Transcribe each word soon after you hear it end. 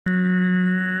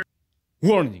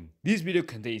Warning! This video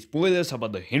contains spoilers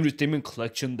about the Henry Statement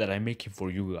collection that I'm making for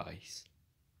you guys.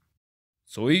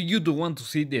 So if you don't want to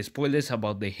see the spoilers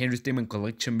about the Henry Statement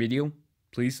collection video,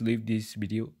 please leave this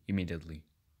video immediately.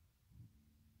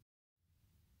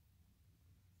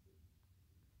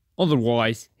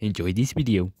 Otherwise, enjoy this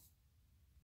video.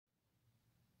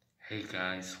 Hey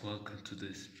guys, welcome to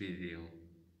this video.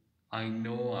 I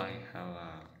know I have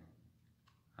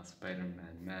a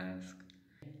Spider-Man mask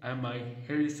and my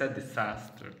hair is a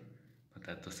disaster, but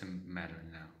that doesn't matter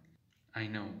now. I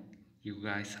know you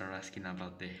guys are asking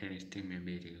about the Harry Stigman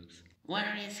videos.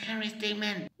 Where is Harry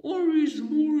Stigman? Where is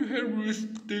more Harry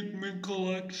Stigman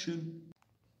collection?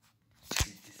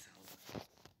 Check this out.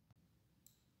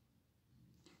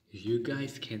 If you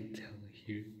guys can't tell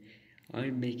here,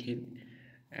 I'm making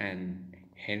an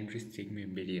Henry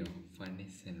Stigman video,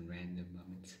 funniest and random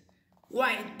moments.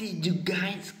 Why did you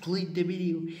guys click the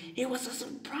video? It was a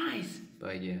surprise!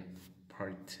 But yeah,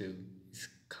 part 2 is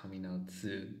coming out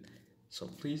soon, so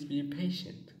please be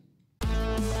patient.